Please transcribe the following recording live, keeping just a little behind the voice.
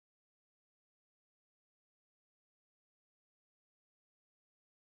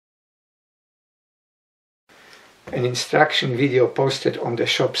An instruction video posted on the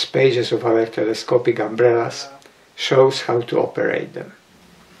shop's pages of our telescopic umbrellas shows how to operate them.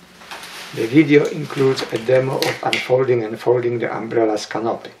 The video includes a demo of unfolding and folding the umbrella's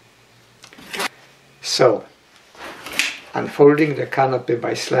canopy. So, unfolding the canopy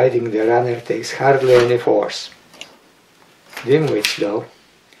by sliding the runner takes hardly any force. Dimwits, though,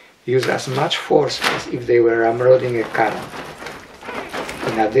 use as much force as if they were ramrodding a cannon.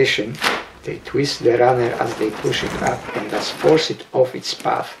 In addition, they twist the runner as they push it up and thus force it off its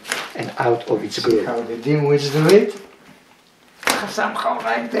path and out of its groove. See how the dimwits do it? Somehow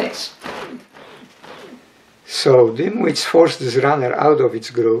like this. So dimwits force this runner out of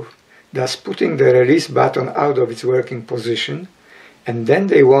its groove, thus putting the release button out of its working position, and then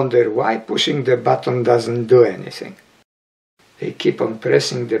they wonder why pushing the button doesn't do anything. They keep on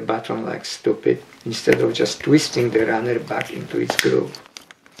pressing the button like stupid, instead of just twisting the runner back into its groove.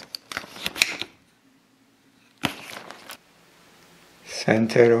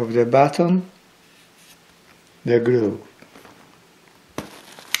 Center of the button, the groove.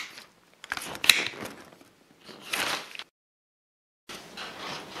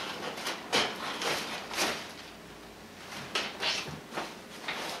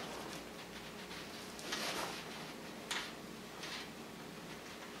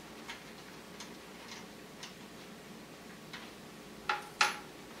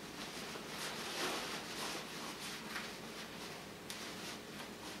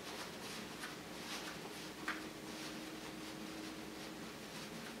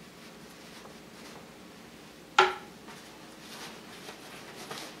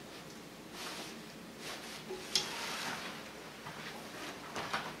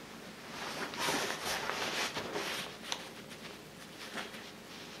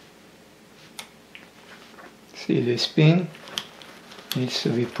 See, the spin needs to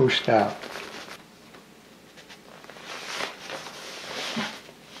be pushed out.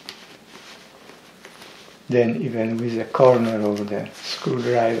 Then even with the corner of the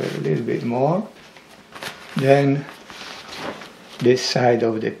screwdriver a little bit more, then this side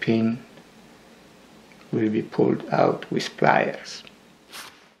of the pin will be pulled out with pliers.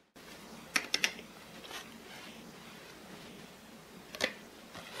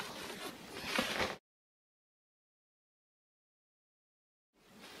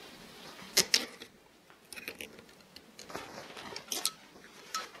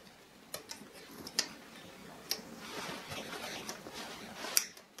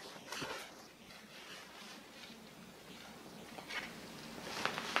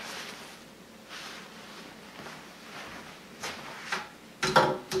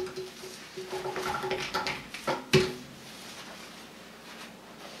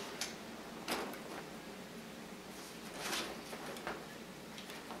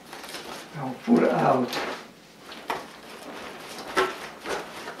 Now pull out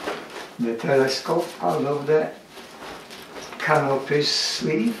the telescope out of the canopy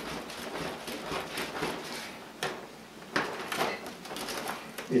sleeve.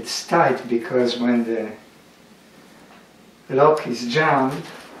 It's tight because when the lock is jammed,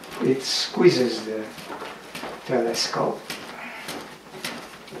 it squeezes the telescope.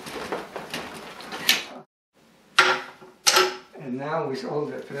 And now with all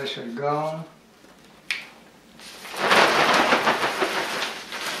the pressure gone,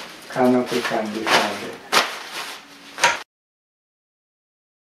 canopy can be folded.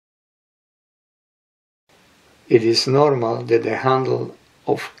 It is normal that the handle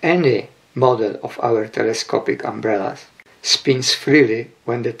of any model of our telescopic umbrellas spins freely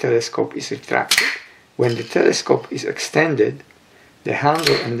when the telescope is retracted. When the telescope is extended, the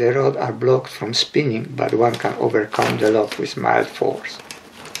handle and the rod are blocked from spinning, but one can overcome the lock with mild force.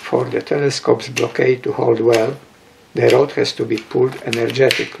 For the telescope's blockade to hold well, the rod has to be pulled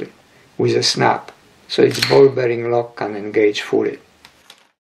energetically, with a snap, so its ball-bearing lock can engage fully.